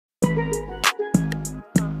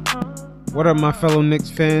What up, my fellow Knicks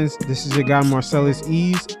fans? This is your guy Marcellus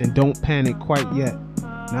Ease, and don't panic quite yet.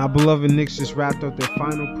 Now, beloved Knicks just wrapped up their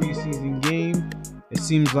final preseason game. It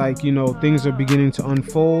seems like, things are beginning to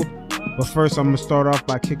unfold. But first, I'm going to start off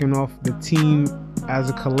by kicking off the team as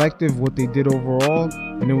a collective, what they did overall,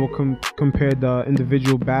 and then we'll compare the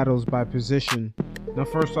individual battles by position. Now,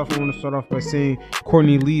 first off, I want to start off by saying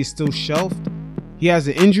Courtney Lee is still shelved. He has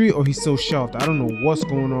an injury or he's still shelved. I don't know what's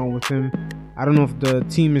going on with him. I don't know if the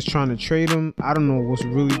team is trying to trade him. I don't know what's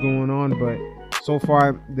really going on, but so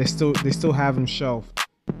far they still have him shelved.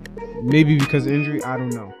 Maybe because of injury, I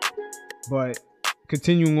don't know. But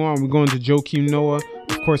continuing on, we're going to Joakim Noah.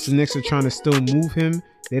 Of course, the Knicks are trying to still move him.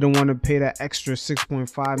 They don't want to pay that extra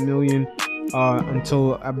 $6.5 million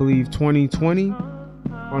until I believe 2020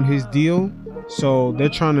 on his deal. So they're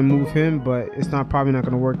trying to move him, but it's probably not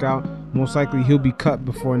going to work out. Most likely he'll be cut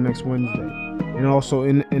before next Wednesday. And also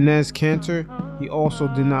Inez Cantor, he also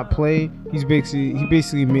did not play. He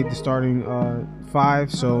basically made the starting five,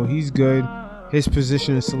 so he's good. His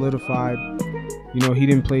position is solidified. He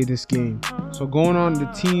didn't play this game. So going on the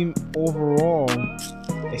team overall,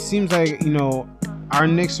 it seems like our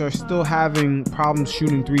Knicks are still having problems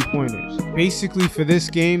shooting three-pointers. Basically, for this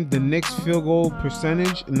game, the Knicks field goal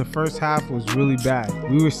percentage in the first half was really bad.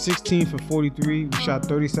 We were 16 for 43. We shot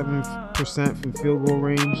 37% from field goal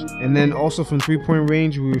range. And then also from three-point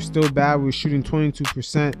range, we were still bad. We were shooting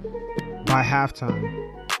 22% by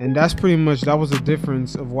halftime. And that was the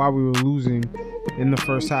difference of why we were losing in the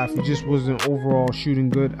first half. We just wasn't overall shooting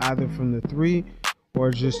good either from the three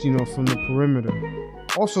or just, from the perimeter.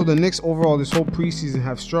 Also, the Knicks overall this whole preseason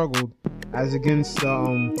have struggled. As against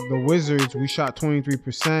the Wizards, we shot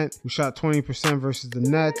 23%. We shot 20% versus the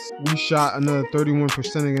Nets. We shot another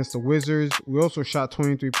 31% against the Wizards. We also shot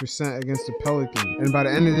 23% against the Pelicans. And by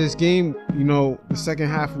the end of this game, the second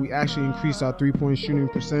half, we actually increased our three-point shooting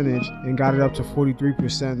percentage and got it up to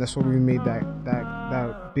 43%. That's why we made that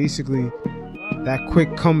basically that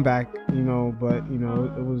quick comeback, but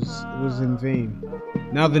it was in vain.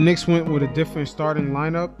 Now the Knicks went with a different starting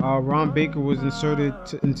lineup. Ron Baker was inserted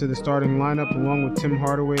into the starting lineup along with Tim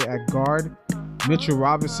Hardaway at guard. Mitchell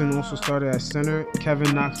Robinson also started at center.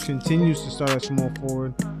 Kevin Knox continues to start at small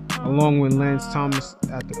forward, along with Lance Thomas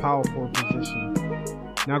at the power forward position.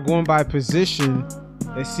 Now going by position,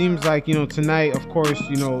 it seems like tonight, of course,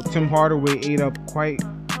 Tim Hardaway ate up quite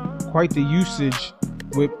the usage.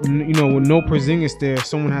 With no Porzingis there,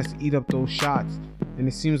 someone has to eat up those shots. And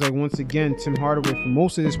it seems like once again, Tim Hardaway, for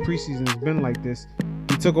most of this preseason, has been like this.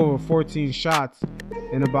 He took over 14 shots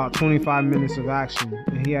in about 25 minutes of action,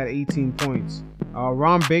 and he had 18 points.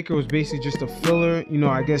 Ron Baker was basically just a filler.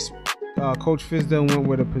 I guess Coach Fizdale went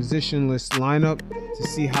with a positionless lineup to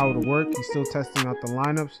see how it would work. He's still testing out the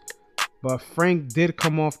lineups. But Frank did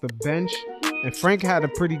come off the bench, and Frank had a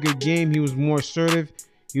pretty good game. He was more assertive.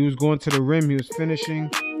 He was going to the rim. He was finishing.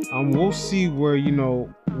 We'll see where he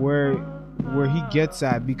gets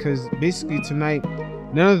at, because basically tonight,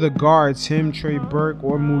 none of the guards, him, Trey Burke,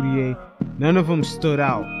 or Moutier, none of them stood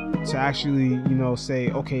out to actually, say,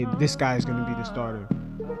 okay, this guy is going to be the starter.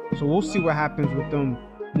 So we'll see what happens with them.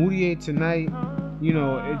 Moutier tonight,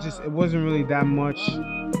 it wasn't really that much.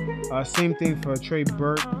 Same thing for Trey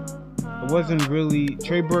Burke. It wasn't really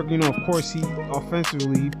Trey Burke. Of course, he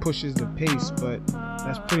offensively he pushes the pace, but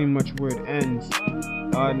that's pretty much where it ends.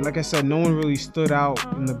 Like I said, no one really stood out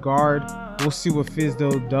in the guard. We'll see what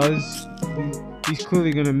Fizdale does. He's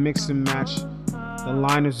clearly gonna mix and match the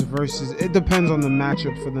lineups versus. It depends on the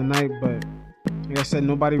matchup for the night, but like I said,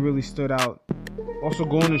 nobody really stood out. Also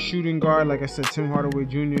going to shooting guard, like I said, Tim Hardaway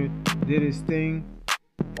Jr. did his thing.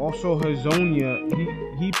 Also, Hezonja,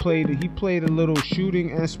 he played a little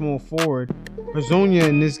shooting and small forward. Hezonja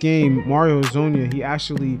in this game, Mario Hezonja, he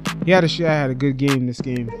had a good game this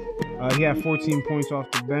game. He had 14 points off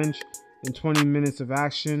the bench in 20 minutes of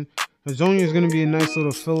action. Hezonja is going to be a nice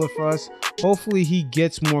little filler for us. Hopefully he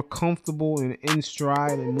gets more comfortable and in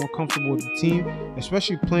stride and more comfortable with the team,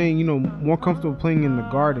 especially playing, more comfortable playing in the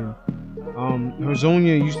Garden.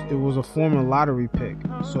 Hezonja was a former lottery pick,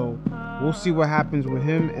 so we'll see what happens with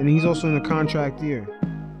him, and he's also in a contract year.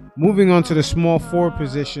 Moving on to the small forward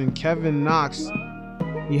position, Kevin Knox,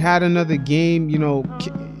 he had another game,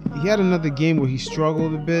 where he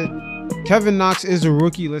struggled a bit. Kevin Knox is a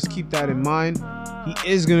rookie, let's keep that in mind. He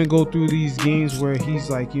is going to go through these games where he's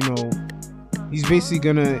like, he's basically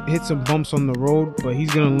going to hit some bumps on the road, but he's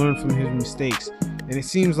going to learn from his mistakes. And it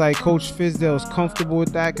seems like Coach Fizdale is comfortable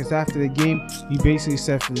with that, because after the game, he basically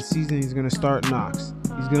said for the season he's going to start Knox.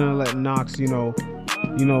 He's going to let Knox, get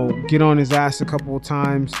on his ass a couple of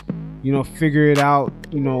times, figure it out,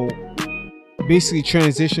 basically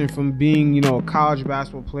transition from being, you know, a college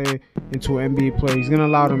basketball player into an NBA player. He's gonna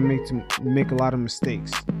allow them to make a lot of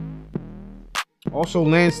mistakes. Also,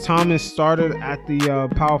 Lance Thomas started at the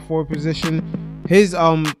power forward position. His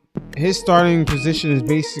starting position is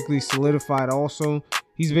basically solidified. Also,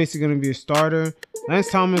 he's basically going to be a starter. Lance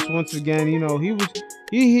Thomas, once again, you know, he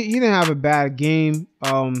didn't have a bad game.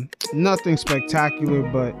 Nothing spectacular,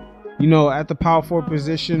 but you know, at the power forward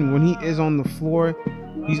position, when he is on the floor,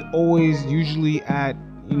 he's always usually at,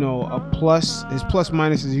 you know, a plus. His plus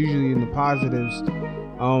minus is usually in the positives.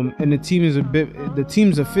 And the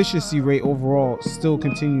team's efficiency rate overall still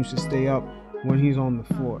continues to stay up when he's on the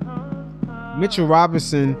floor. Mitchell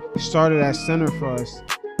Robinson started at center for us,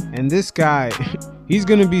 and this guy, he's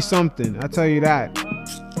gonna be something. I tell you that.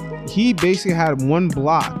 He basically had one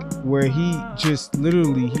block where he just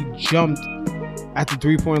literally jumped at the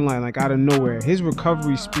three-point line like out of nowhere. His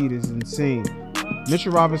recovery speed is insane.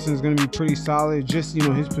 Mitchell Robinson is gonna be pretty solid. Just, you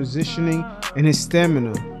know, his positioning and his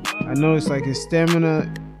stamina. I noticed like his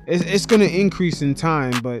stamina, it's going to increase in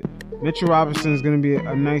time, but Mitchell Robinson is going to be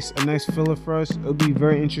a nice filler for us. It'll be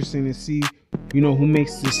very interesting to see, you know, who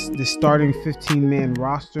makes this starting 15-man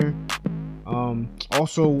roster.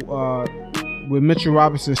 Also, with Mitchell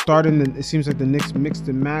Robinson starting, it seems like the Knicks mixed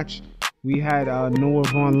and match. We had Noah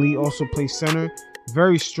Vonleh also play center.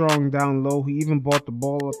 Very strong down low. He even brought the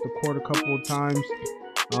ball up the court a couple of times.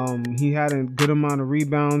 He had a good amount of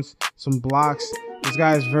rebounds, some blocks. This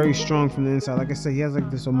guy is very strong from the inside. Like I said, he has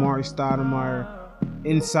like this Amari Stoudemire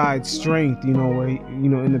inside strength, you know, where he, you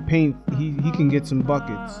know, in the paint he can get some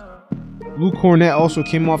buckets. Luke Cornett also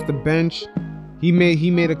came off the bench. He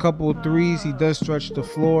made a couple of threes. He does stretch the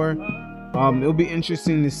floor. It'll be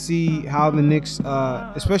interesting to see how the Knicks,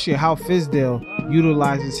 especially how Fizdale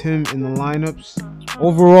utilizes him in the lineups.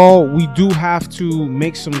 Overall, we do have to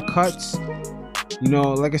make some cuts. You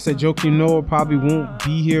know, like I said, Joakim Noah probably won't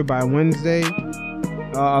be here by Wednesday.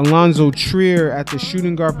 Alonzo Trier at the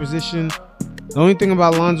shooting guard position. The only thing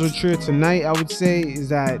about Alonzo Trier tonight, I would say, is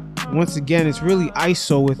that once again, it's really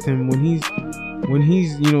ISO with him. When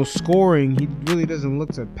he's you know, scoring, he really doesn't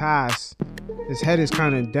look to pass. His head is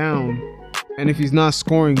kind of down, and if he's not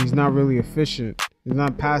scoring, he's not really efficient. He's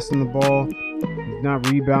not passing the ball. He's not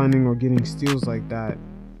rebounding or getting steals like that.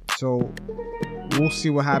 So we'll see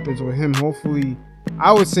what happens with him. Hopefully,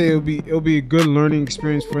 I would say it'll be a good learning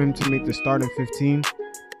experience for him to make the starting 15.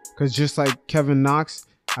 Because just like Kevin Knox,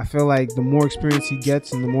 I feel like the more experience he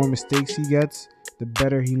gets and the more mistakes he gets, the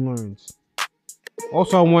better he learns.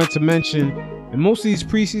 Also, I wanted to mention, in most of these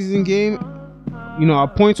preseason games, you know, our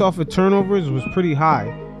points off of turnovers was pretty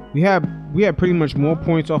high. We had pretty much more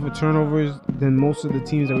points off of turnovers than most of the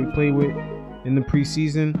teams that we played with in the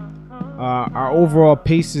preseason. Our overall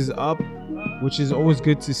pace is up, which is always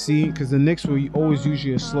good to see, because the Knicks were always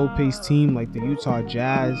usually a slow-paced team like the Utah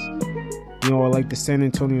Jazz, you know, or like the San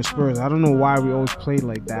Antonio Spurs. I don't know why we always played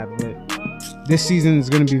like that, but this season is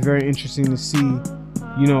going to be very interesting to see.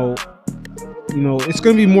 You know, it's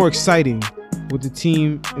going to be more exciting with the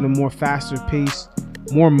team in a more faster pace,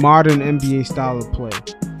 more modern NBA style of play.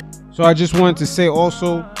 So I just wanted to say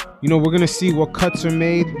also, you know, we're going to see what cuts are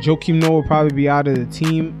made. Joakim Noah will probably be out of the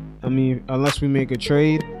team. I mean, unless we make a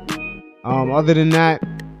trade. Other than that,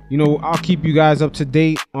 you know, I'll keep you guys up to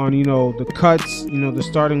date on, you know, the cuts, you know, the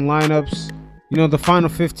starting lineups, you know, the final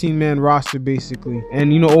 15-man roster basically.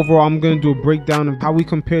 And, you know, overall, I'm going to do a breakdown of how we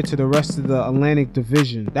compare to the rest of the Atlantic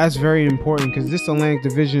Division. That's very important because this Atlantic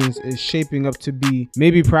Division is shaping up to be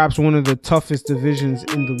maybe perhaps one of the toughest divisions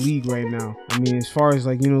in the league right now. I mean, as far as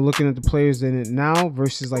like, you know, looking at the players in it now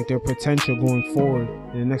versus like their potential going forward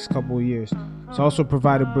in the next couple of years. So I also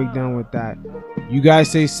provide a breakdown with that. You guys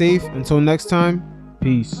stay safe. Until next time,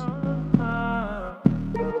 peace.